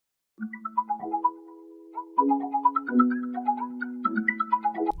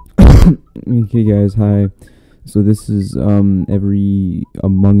Okay guys, hi. So this is every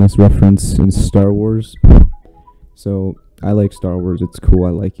Among Us reference in Star Wars. So I like Star Wars, it's cool, I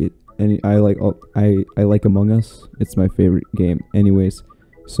like it. And I like Among Us. It's my favorite game. Anyways,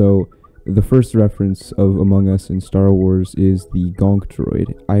 so the first reference of Among Us in Star Wars is the Gonk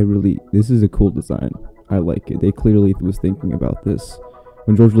droid. This is a cool design. I like it. They clearly was thinking about this.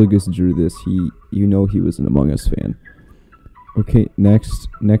 When George Lucas drew this, he was an Among Us fan. Okay, next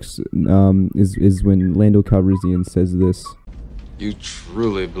is when Lando Calrissian says this. You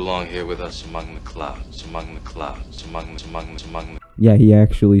truly belong here with us among the clouds, among the clouds, among the... Yeah, he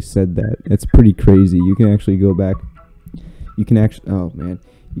actually said that. It's pretty crazy. You can actually go back. You can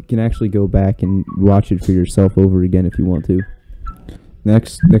actually go back and watch it for yourself over again if you want to.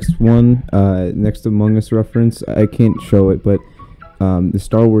 Next Among Us reference. I can't show it, but the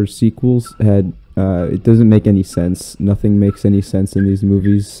Star Wars sequels had. It doesn't make any sense. Nothing makes any sense in these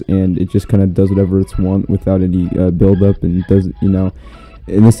movies, and it just kind of does whatever it's want without any build-up, and doesn't, And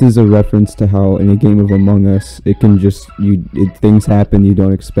this is a reference to how in a game of Among Us, it can just things happen you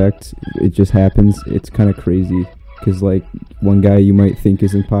don't expect. It just happens. It's kind of crazy because like one guy you might think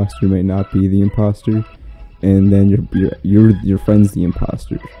is imposter might not be the imposter, and then your friend's the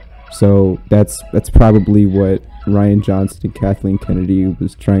imposter. So that's probably what Rian Johnson and Kathleen Kennedy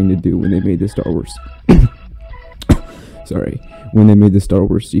was trying to do when they made the Star Wars when they made the Star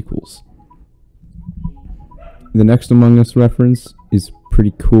Wars sequels. The next Among Us reference is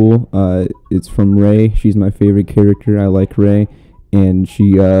pretty cool. It's from Rey. She's my favorite character. I like Rey, and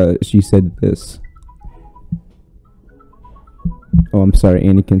she said this. Oh, I'm sorry,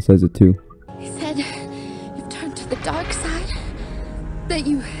 Anakin says it too. He said you've turned to the dark side, that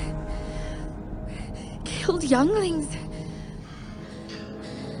you killed younglings.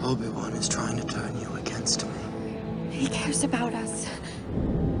 Obi-Wan is trying to turn you against me. He cares about us.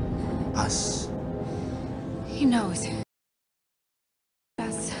 Us. He knows.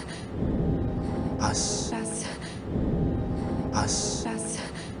 Us. Us. Us. Us. Us.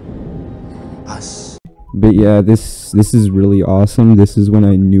 Us. But yeah, this is really awesome. This is when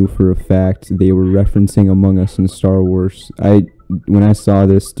I knew for a fact they were referencing Among Us in Star Wars. When I saw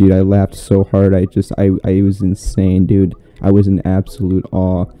this, dude, I laughed so hard. I was insane, dude. I was in absolute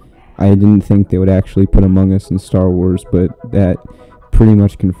awe. I didn't think they would actually put Among Us in Star Wars, but that pretty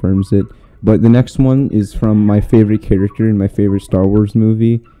much confirms it. But the next one is from my favorite character in my favorite Star Wars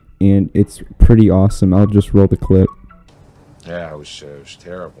movie, and it's pretty awesome. I'll just roll the clip. Yeah, it was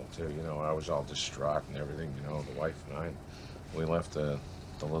terrible too. I was all distraught and everything. The wife and I, we left the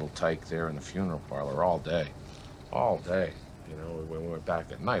little tyke there in the funeral parlor all day. When we went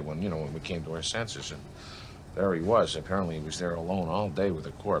back at night, when we came to our senses, and there he was. Apparently, he was there alone all day with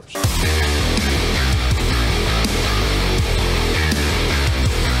a corpse.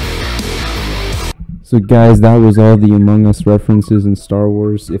 So guys, that was all the Among Us references in Star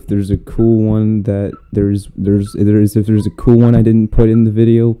Wars. If there's a cool one that if there's a cool one I didn't put in the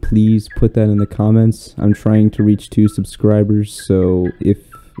video, please put that in the comments. I'm trying to reach 2 subscribers, so if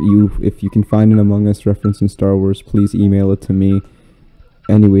you can find an Among Us reference in Star Wars, please email it to me.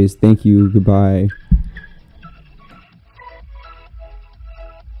 Anyways, thank you, goodbye.